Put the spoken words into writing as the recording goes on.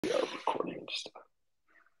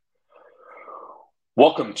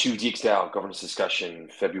Welcome to DXgov Governance Discussion,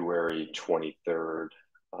 February 23rd.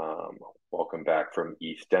 Welcome back from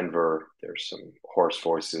ETH Denver. There's some hoarse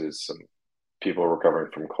voices, some people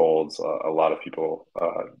recovering from colds, a lot of people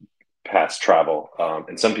past travel,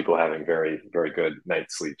 and some people having very, very good night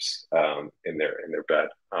sleeps in their bed.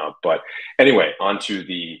 But anyway, on to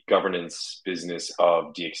the governance business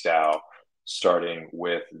of DXDAO, starting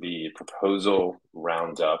with the proposal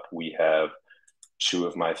roundup. We have two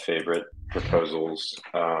of my favorite proposals,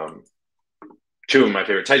 two of my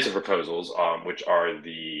favorite types of proposals, which are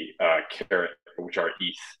the Carrot, which are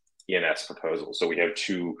ENS proposals. So we have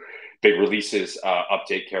two big releases: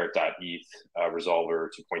 update Carrot.eth, resolver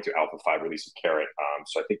 2.2 alpha 5 release of Carrot.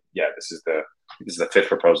 So I think this is the fifth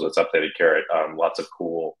proposal that's updated Carrot. Lots of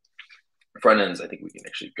cool front ends. I think we can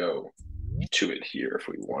actually go to it here if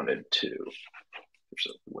we wanted to. There's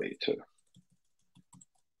a way to.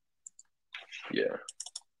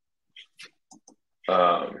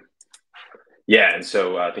 And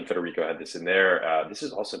so I think Federico had this in there. This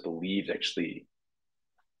is also believed, actually,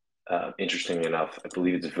 interestingly enough, I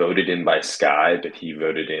believe it's voted in by Sky, but he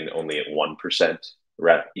voted in only at 1%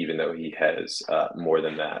 rep, even though he has more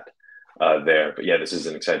than that there. But yeah, this is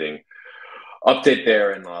an exciting update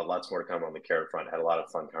there, and lots more to come on the Carrot front. Had a lot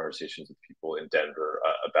of fun conversations with people in Denver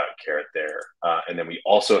about Carrot there. And then we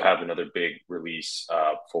also have another big release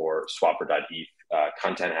for Swapper.eth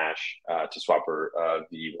content hash to Swapper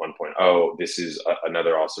v1.0. This is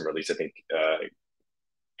another awesome release. I think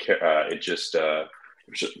it just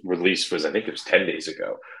released was, I think it was 10 days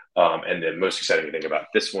ago. And the most exciting thing about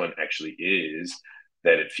this one actually is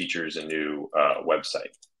that it features a new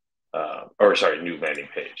website, new landing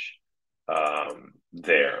page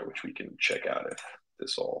there, which we can check out if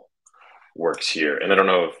this all works here. And I don't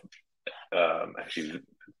know if actually,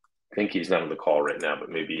 I think he's not on the call right now, but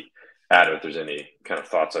maybe Adam, if there's any kind of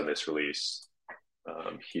thoughts on this release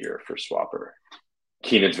here for Swapper.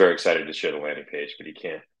 Keenan's very excited to share the landing page, but he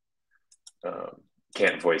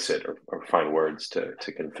can't voice it or find words to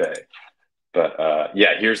convey. But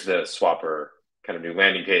here's the Swapper kind of new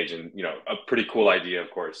landing page, and a pretty cool idea, of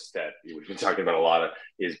course, that we've been talking about a lot of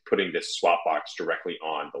is putting this swap box directly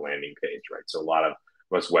on the landing page, right? So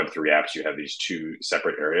most Web3 apps, you have these two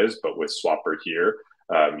separate areas, but with Swapper here,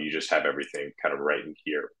 you just have everything kind of right in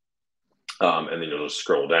here. And then you'll just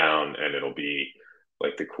scroll down and it'll be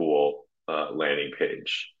like the cool landing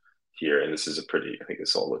page here. And this is I think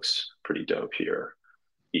this all looks pretty dope here.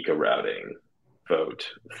 Eco routing, vote,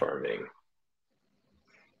 farming.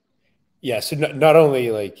 Yeah, so not only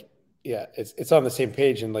it's on the same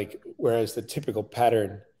page, and whereas the typical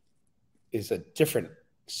pattern is a different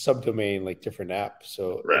subdomain, different app.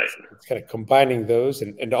 So right. It's kind of combining those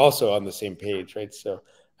and also on the same page, right? So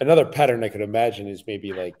another pattern I could imagine is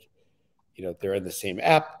maybe they're in the same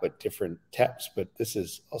app but different tabs. But this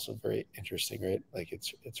is also very interesting, right?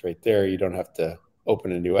 It's right there. You don't have to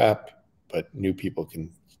open a new app, but new people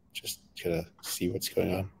can just kind of see what's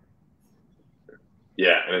going on.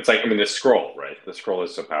 Yeah, and it's the scroll, right? The scroll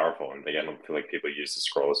is so powerful, and again, I don't feel like people use the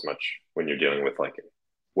scroll as much when you're dealing with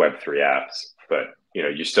Web3 apps, but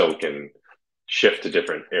you still can shift to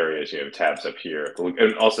different areas. You have tabs up here,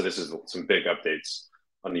 and also this is some big updates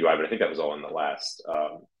on the UI, but I think that was all in the last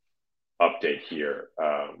update here.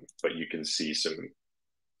 But you can see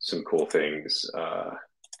some cool things,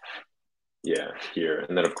 here,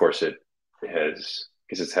 and then of course it has,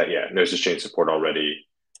 because it's had Gnosis chain support already.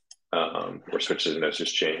 Or switch to the Gnosis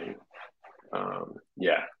chain.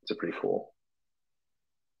 It's a pretty cool.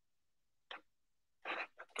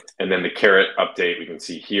 And then the Carrot update we can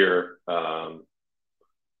see here.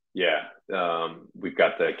 We've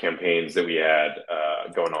got the campaigns that we had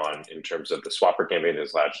going on in terms of the Swapper campaign that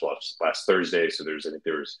was last Thursday. So I think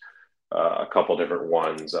there was a couple different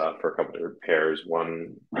ones for a couple different pairs.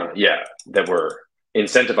 One, that were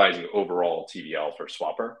incentivizing overall TVL for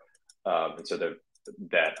Swapper, and so that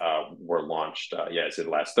were launched, it's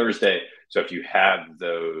last Thursday. So if you have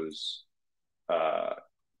those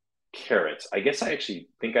carrots, I guess I actually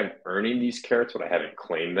think I'm earning these carrots, but I haven't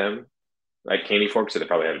claimed them like Candy Fork, so they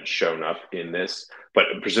probably haven't shown up in this.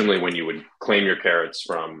 But presumably when you would claim your carrots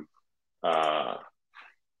from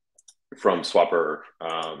Swapper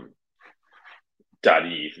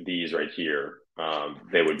 .eth, these right here,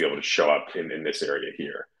 they would be able to show up in this area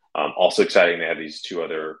here. Also exciting, they have these two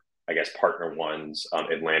other, I guess, partner ones.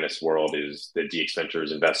 Atlantis World is the DX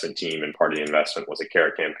Ventures investment team, and part of the investment was a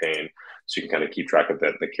Carrot campaign. So you can kind of keep track of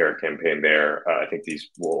the Carrot campaign there. I think these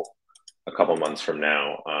will, a couple months from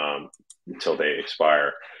now, until they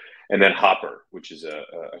expire. And then Hopper, which is a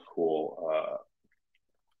cool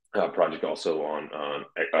project also on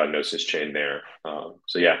Gnosis chain there.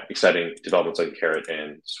 So yeah, exciting developments on Carrot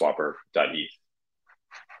and Swapper.eth.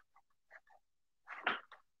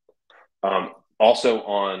 Also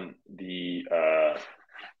on the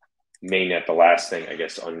mainnet, the last thing I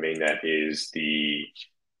guess on mainnet is the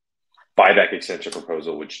buyback extension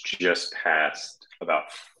proposal, which just passed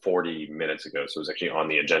about 40 minutes ago. So it was actually on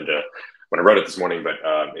the agenda when I wrote it this morning, but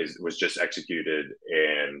was just executed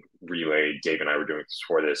and relayed. Dave and I were doing this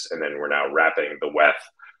for this, and then we're now wrapping the WETH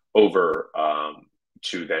over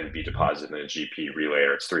to then be deposited in a GP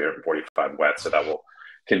relayer. It's 345 WETH, so that will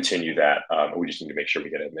continue that. We just need to make sure we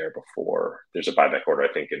get in there before there's a buyback order,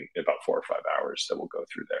 I think, in about 4 or 5 hours that will go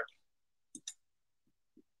through there.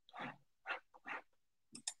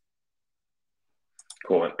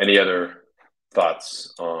 Cool. Any other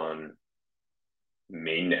thoughts on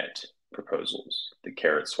mainnet proposals, the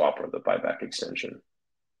Carrot swap or the buyback extension?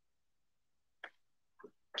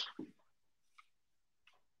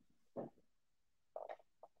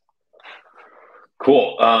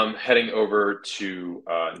 Cool. Heading over to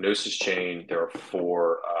Gnosis chain, there are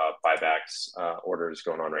 4 buybacks orders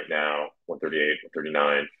going on right now: 138,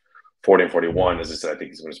 139, 40, and 41. As I said, I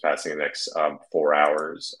think this one's passing in the next 4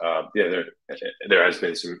 hours. Yeah, there has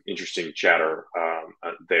been some interesting chatter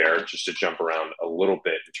there. Just to jump around a little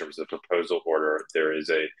bit in terms of the proposal order, there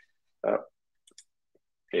is a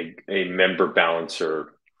member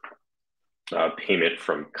balancer payment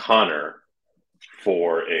from Connor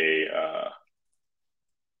for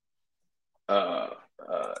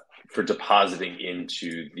for depositing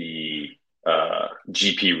into the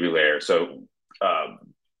GP relayer. So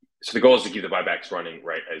the goal is to keep the buybacks running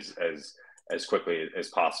right as quickly as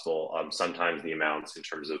possible. Sometimes the amounts in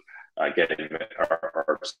terms of getting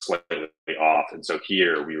are slightly off, and so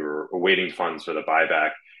here we were awaiting funds for the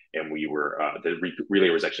buyback, and we were the relay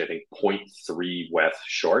was actually I think 0.3 WETH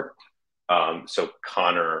short. So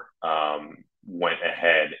Connor went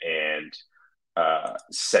ahead and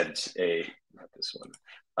sent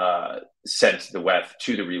sent the WETH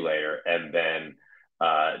to the relayer, and then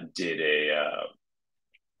did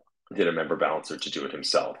a member balancer to do it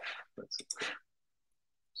himself.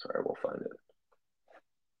 Sorry, we'll find it.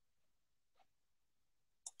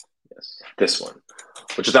 Yes, this one,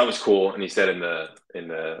 which I thought was cool. And he said in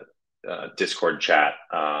the Discord chat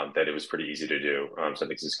that it was pretty easy to do. So I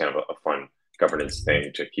think this is kind of a fun governance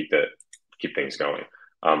thing to keep things going.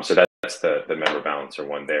 So that's the member balancer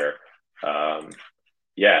one there.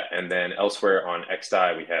 Yeah, and then elsewhere on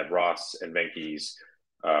XDAI, we had Ross and Venky's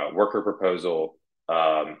worker proposal,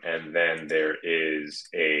 and then there is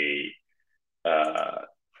a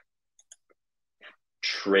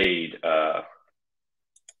trade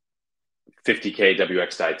 50K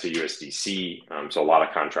WXDAI to USDC. So a lot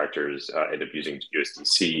of contractors end up using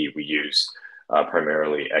USDC. We use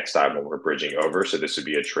primarily XDAI when we're bridging over. So this would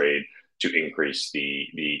be a trade to increase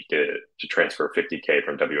to transfer 50K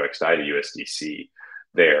from WXDAI to USDC.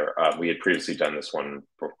 There, we had previously done this one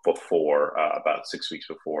before, about 6 weeks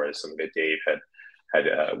before, as something that Dave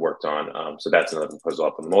had worked on. So that's another proposal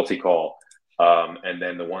up on the multi-call. And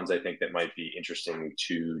then the ones I think that might be interesting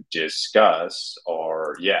to discuss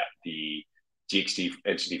are, the DXgov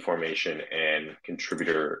entity formation and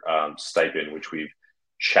contributor stipend, which we've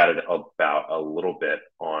chatted about a little bit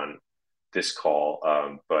on this call.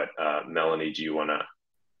 But Melanie, do you want to?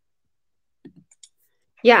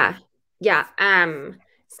 Yeah.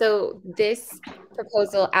 So this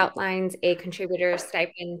proposal outlines a contributor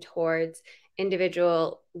stipend towards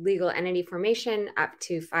individual legal entity formation up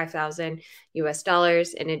to $5,000 US.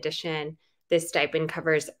 In addition, this stipend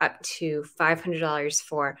covers up to $500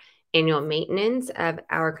 for annual maintenance of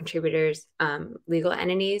our contributors' legal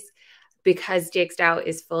entities. Because DXDAO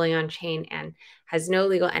is fully on chain and has no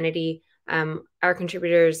legal entity, our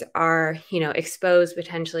contributors are, exposed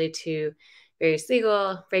potentially to various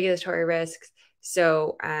legal, regulatory risks.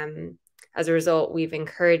 So as a result, we've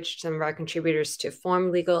encouraged some of our contributors to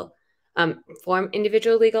form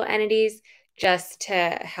individual legal entities just to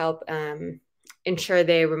help ensure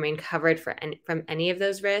they remain covered from any of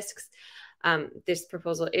those risks. This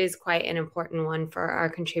proposal is quite an important one for our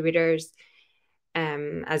contributors,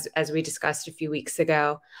 as we discussed a few weeks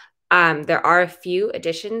ago. There are a few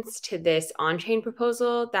additions to this on-chain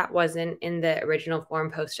proposal that wasn't in the original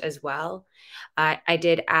forum post as well. I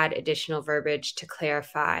did add additional verbiage to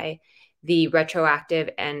clarify the retroactive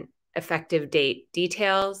and effective date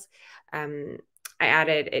details.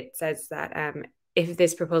 It says that if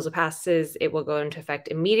this proposal passes, it will go into effect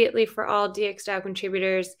immediately for all DXDAO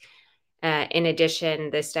contributors. In addition,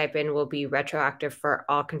 the stipend will be retroactive for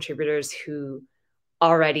all contributors who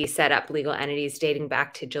already set up legal entities dating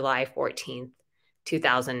back to July 14th,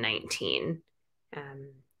 2019.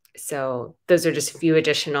 So those are just a few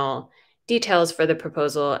additional details for the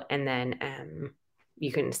proposal, and then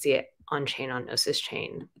you can see it on chain on Gnosis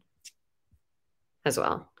chain as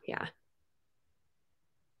well. Yeah.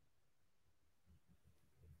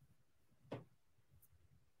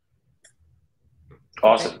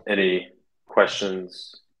 Awesome. Any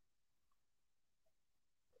questions?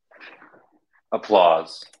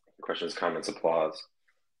 Applause. Questions, comments, applause.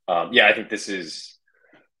 Yeah, I think this is,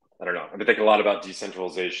 I don't know. I've been thinking a lot about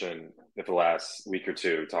decentralization for the last week or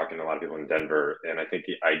two, talking to a lot of people in Denver. And I think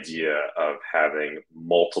the idea of having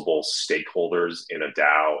multiple stakeholders in a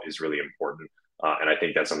DAO is really important. And I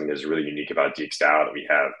think that's something that's really unique about DXDAO, that we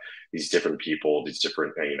have these different people, these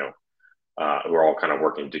different, who are all kind of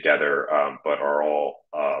working together, but are all,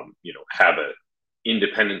 have a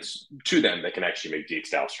independence to them that can actually make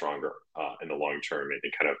DXDAO stronger in the long term,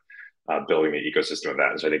 and kind of building the ecosystem of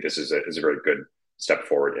that. And so I think this is a very good step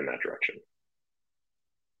forward in that direction.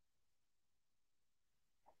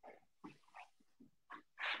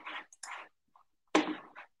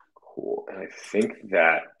 Cool. And I think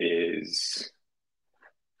that is,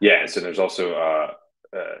 yeah. So there's also,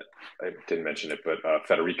 I didn't mention it, but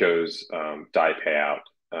Federico's DAI payout,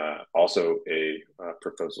 also a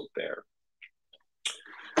proposal there.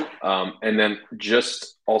 And then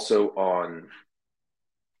just also on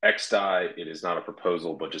XDAI, it is not a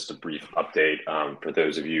proposal, but just a brief update. For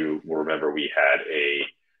those of you who remember, we had a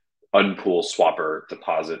unpool swapper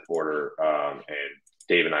deposit order, and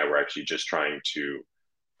Dave and I were actually just trying to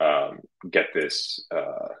get this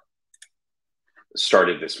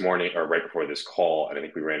started this morning, or right before this call, and I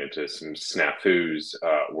think we ran into some snafus.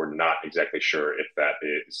 We're not exactly sure if that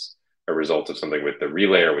is a result of something with the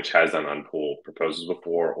relayer, which has done unpool proposals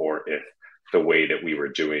before, or if the way that we were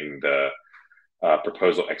doing the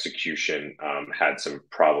proposal execution had some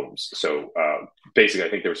problems. So basically, I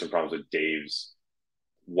think there were some problems with Dave's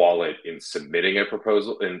wallet in submitting a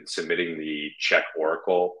proposal, in submitting the check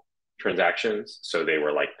Oracle transactions. So they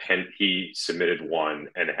were like, he submitted one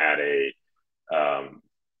and had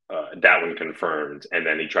that one confirmed, and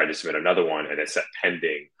then he tried to submit another one, and it said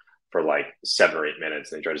pending for like 7 or 8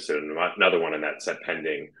 minutes. And they tried to submit another one, and that said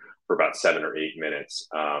pending for about 7 or 8 minutes.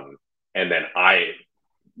 And then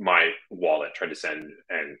my wallet tried to send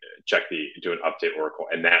and do an update Oracle,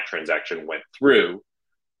 and that transaction went through.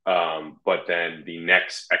 But then the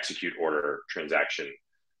next execute order transaction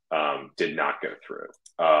did not go through.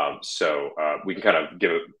 So we can kind of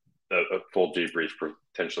give a full debrief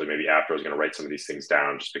potentially maybe after. I was going to write some of these things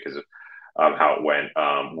down just because of how it went.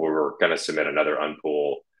 We were going to submit another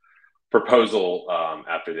unpool proposal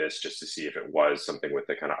after this, just to see if it was something with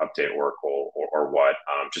the kind of update Oracle or what.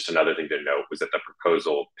 Just another thing to note was that the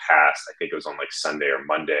proposal passed, I think it was on like Sunday or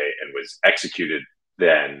Monday, and was executed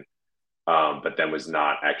then, but then was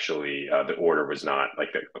not actually, the order was not like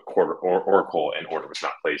a quarter Oracle, and order was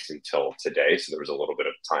not placed until today. So there was a little bit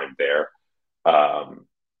of time there.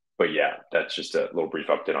 But yeah, that's just a little brief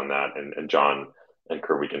update on that. And John and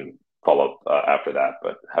Kurt, we can follow up after that,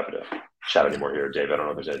 but happy to chat anymore here. Dave, I don't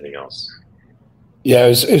know if there's anything else. Yeah,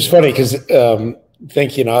 it was funny because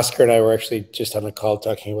Venky and Oscar and I were actually just on a call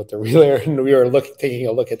talking about the relayer, and we were taking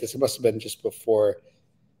a look at this. It must have been just before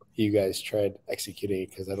you guys tried executing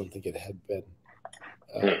it, because I don't think it had been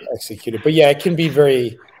executed. But yeah, it can be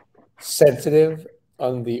very sensitive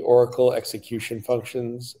on the Oracle execution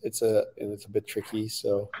functions. It's a bit tricky,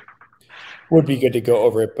 so would be good to go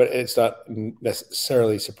over it, but it's not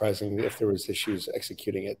necessarily surprising if there was issues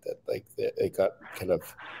executing it, that like it got kind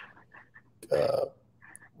of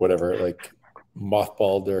whatever, like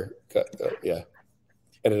mothballed, or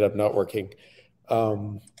ended up not working.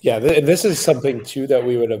 This is something too that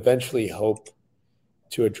we would eventually hope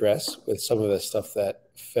to address with some of the stuff that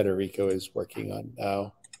Federico is working on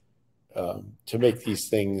now, to make these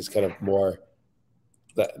things kind of more,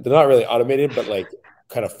 they're not really automated, but like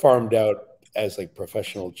kind of farmed out as like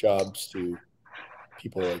professional jobs to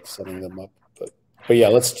people like setting them up. But yeah,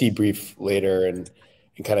 let's debrief later and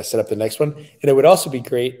kind of set up the next one. And it would also be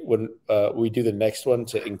great when we do the next one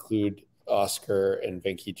to include Oscar and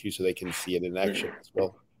Venky too, so they can see it in action as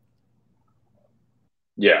well.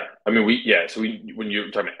 Yeah, I mean, so when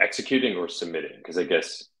you're talking about executing or submitting, because I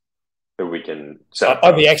guess that we can set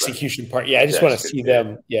on the execution part. Yeah, I just want to see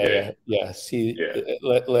them. See, yeah.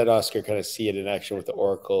 Let Oscar kind of see it in action with the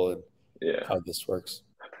Oracle and how this works.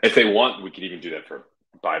 If they want, we could even do that for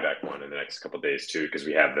buyback one in the next couple of days too, because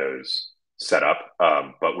we have those set up.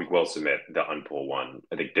 But we will submit the unpool one.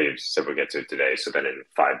 I think Dave said we'll get to it today. So then in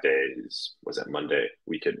 5 days, was that Monday,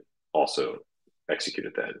 we could also execute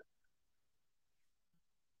it then.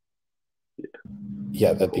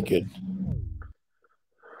 Yeah, that'd be good.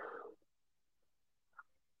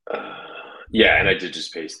 Yeah, and I did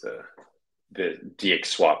just paste the DX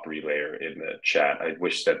swap relayer in the chat. I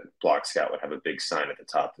wish that Block Scout would have a big sign at the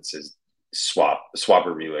top that says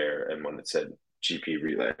swapper relayer and one that said GP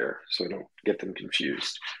relayer, so we don't get them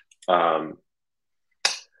confused. But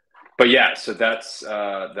yeah, so that's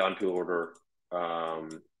the unpeel order.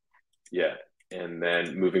 Yeah, and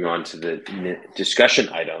then moving on to the discussion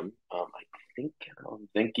item. I think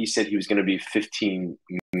Venki said he was going to be 15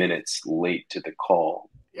 minutes late to the call.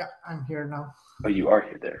 Yeah, I'm here now. Oh, you are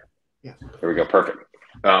here there. Yeah. There we go. Perfect.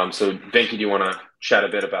 So Venki, do you want to chat a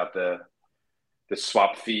bit about the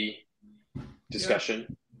swap fee discussion?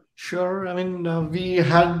 Yeah. Sure. I mean, we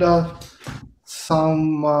had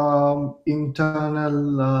some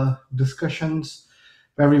internal discussions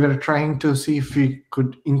where we were trying to see if we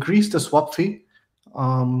could increase the swap fee.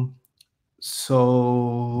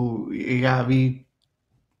 So yeah, we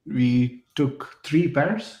took 3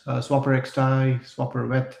 pairs, swapper XTI, swapper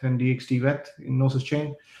wet, and DXT wet in Gnosis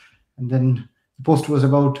chain. And then the post was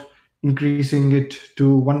about increasing it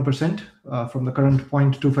to 1% from the current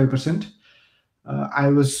 0.25%. I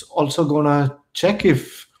was also gonna check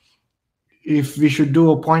if we should do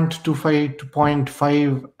a 0.25 to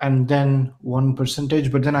 0.5 and then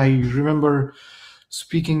 1%, but then I remember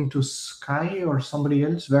speaking to Sky or somebody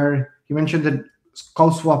else where he mentioned that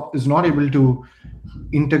CowSwap is not able to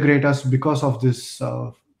integrate us because of this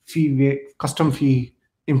custom fee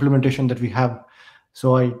implementation that we have.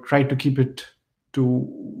 So I tried to keep it to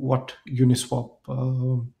what Uniswap,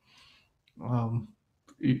 to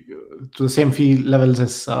the same fee levels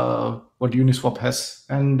as what Uniswap has.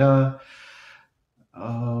 And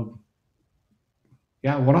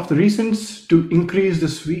yeah, one of the reasons to increase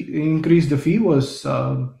the fee was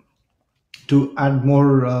to add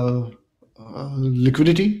more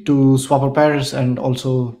liquidity to swapper pairs and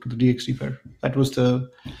also to the DXT pair. That was the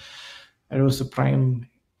prime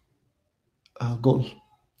goal.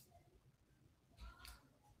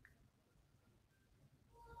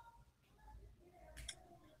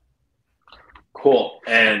 Cool.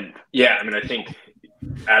 And yeah, I mean, I think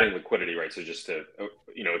adding liquidity, right? So just to,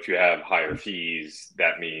 if you have higher fees,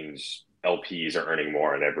 that means LPs are earning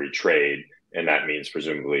more on every trade. And that means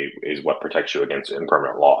presumably is what protects you against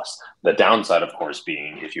impermanent loss. The downside, of course,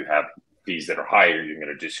 being if you have fees that are higher, you're going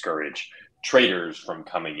to discourage traders from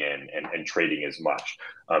coming in and trading as much.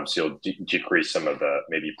 So you'll decrease some of the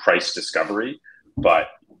maybe price discovery, but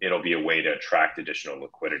it'll be a way to attract additional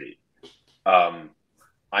liquidity.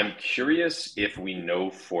 I'm curious if we know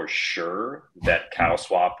for sure that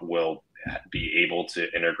CowSwap will be able to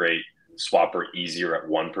integrate Swapper easier at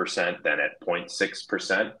 1% than at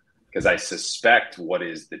 0.6%, because I suspect what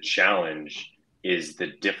is the challenge is the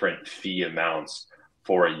different fee amounts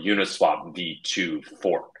for a Uniswap V2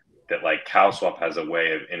 fork. That like CowSwap has a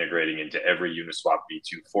way of integrating into every Uniswap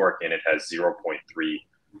V2 fork, and it has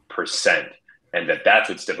 0.3%. And that's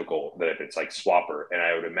what's difficult, that if it's like Swapper. And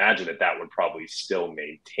I would imagine that would probably still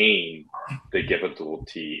maintain the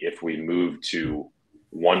difficulty if we move to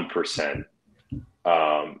 1%.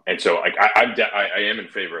 And so like I am in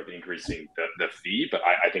favor of increasing the fee, but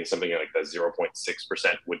I think something like the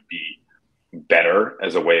 0.6% would be better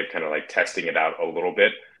as a way of kind of like testing it out a little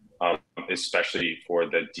bit, especially for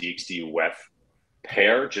the DXD WEF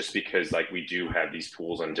pair, just because like we do have these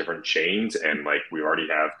pools on different chains, and like we already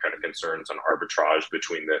have kind of concerns on arbitrage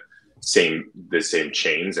between the same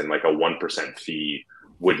chains, and like a 1% fee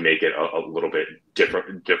would make it a little bit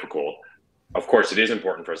difficult. Of course, it is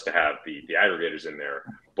important for us to have the aggregators in there,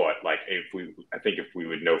 but like I think if we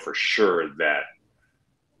would know for sure that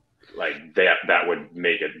like that would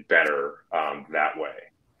make it better that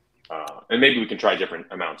way. And maybe we can try different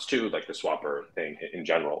amounts too, like the swapper thing in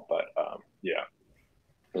general. But yeah,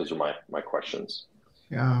 those are my questions.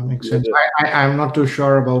 Yeah, makes sense. I'm not too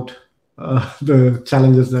sure about the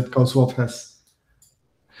challenges that CowSwap has.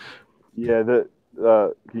 Yeah, can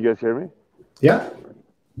you guys hear me? Yeah.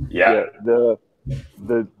 Yeah.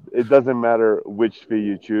 It doesn't matter which fee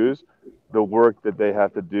you choose. The work that they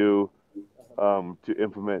have to do to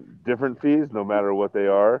implement different fees, no matter what they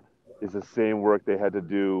are, is the same work they had to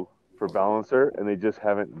do for Balancer, and they just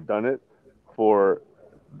haven't done it for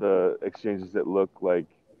the exchanges that look like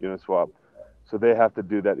Uniswap. So they have to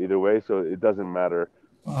do that either way. So it doesn't matter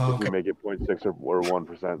if we make it 0.6 or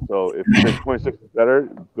 1%. So if you think 0.6 is better,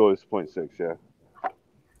 go with 0.6. Yeah.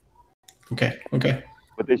 Okay.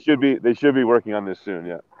 But they should be working on this soon.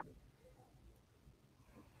 Yeah.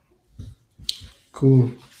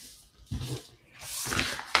 Cool.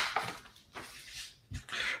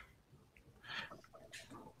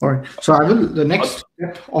 All right. So the next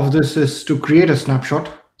step of this is to create a snapshot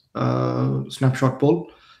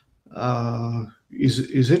poll.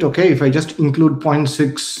 is it okay if I just include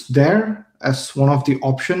 0.6 there as one of the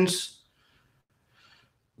options?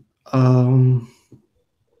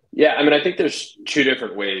 Yeah, I mean, I think there's two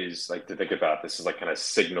different ways like to think about this is like kind of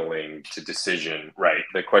signaling to decision, right?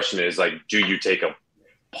 The question is like, do you take a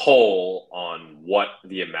poll on what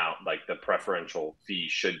the amount, like the preferential fee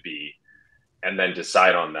should be, and then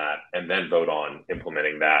decide on that and then vote on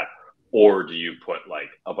implementing that? Or do you put like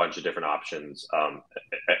a bunch of different options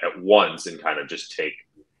at once and kind of just take,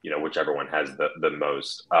 whichever one has the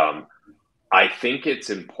most? I think it's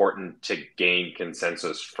important to gain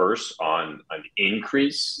consensus first on an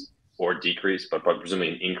increase or decrease, but presumably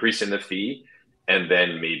an increase in the fee, and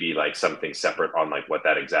then maybe like something separate on like what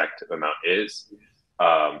that exact amount is.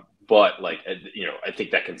 But like, I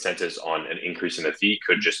think that consensus on an increase in the fee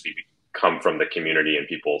could just come from the community and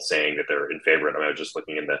people saying that they're in favor of it. I mean, I was just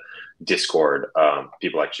looking in the Discord.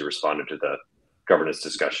 People actually responded to the governance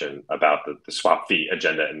discussion about the swap fee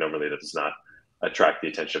agenda, and normally that does not attract the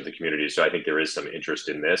attention of the community. So I think there is some interest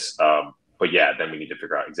in this. But yeah, then we need to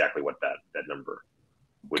figure out exactly what that number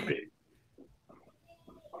would be.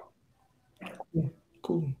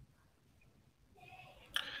 Cool.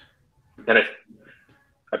 And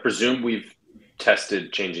I presume we've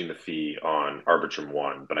tested changing the fee on Arbitrum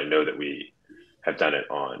 1, but I know that we have done it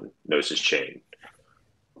on Gnosis Chain.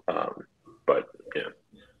 But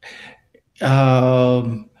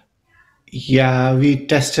yeah, we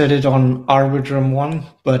tested it on Arbitrum 1,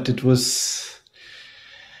 but it was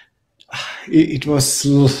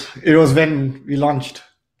when we launched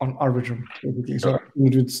on Arbitrum, basically. So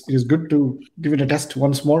it is good to give it a test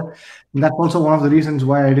once more. And that's also one of the reasons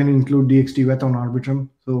why I didn't include DXgov on Arbitrum.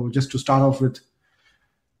 So just to start off with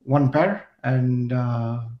one pair and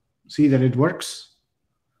see that it works.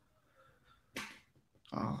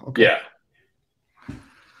 Okay. Yeah.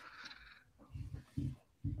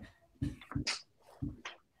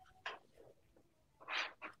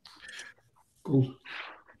 Cool.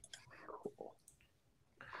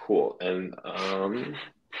 And I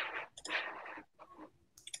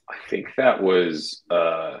think that was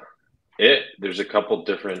it. There's a couple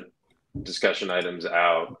different discussion items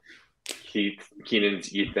out. Keenan's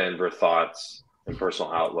ETH Denver thoughts and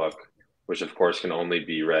personal outlook, which of course can only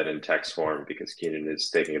be read in text form because Keenan is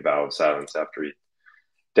taking a vow of silence after ETH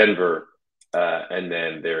Denver. And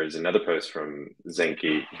then there is another post from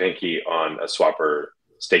Venki on a swapper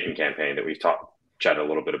staking campaign that we've chatted a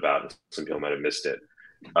little bit about. Some people might have missed it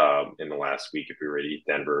in the last week if we were at ETH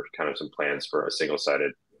Denver, kind of some plans for a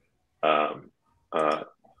single-sided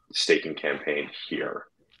staking campaign here.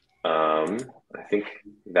 I think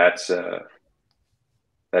that's it.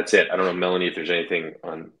 I don't know, Melanie, if there's anything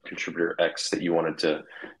on Contributor X that you wanted to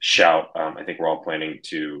shout. I think we're all planning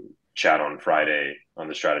to chat on Friday on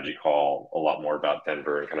the strategy call a lot more about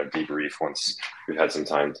Denver and kind of debrief once we've had some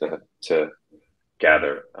time to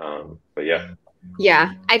gather. But yeah.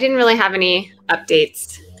 Yeah, I didn't really have any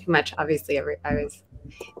updates too much. Obviously, I was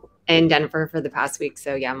in Denver for the past week.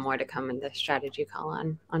 So yeah, more to come in the strategy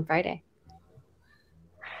call on Friday.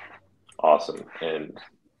 Awesome. And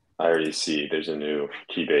I already see there's a new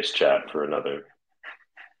Keybase chat for another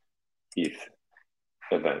ETH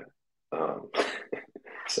event.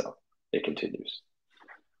 So it continues.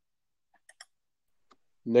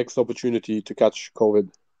 Next opportunity to catch COVID.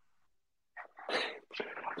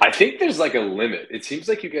 I think there's like a limit. It seems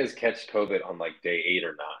like you guys catch COVID on like day 8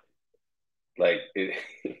 or 9. Like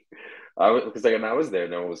because like when I was there,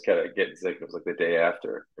 no one was kind of getting sick. It was like the day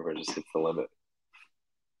after, everyone just hits the limit.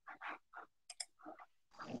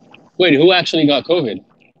 Wait, who actually got COVID?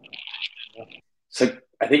 So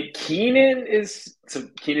I think Keenan is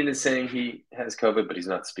saying he has COVID, but he's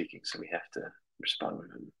not speaking, so we have to respond with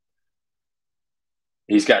him.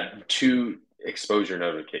 He's got 2 exposure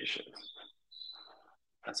notifications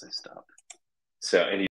as I stop. So and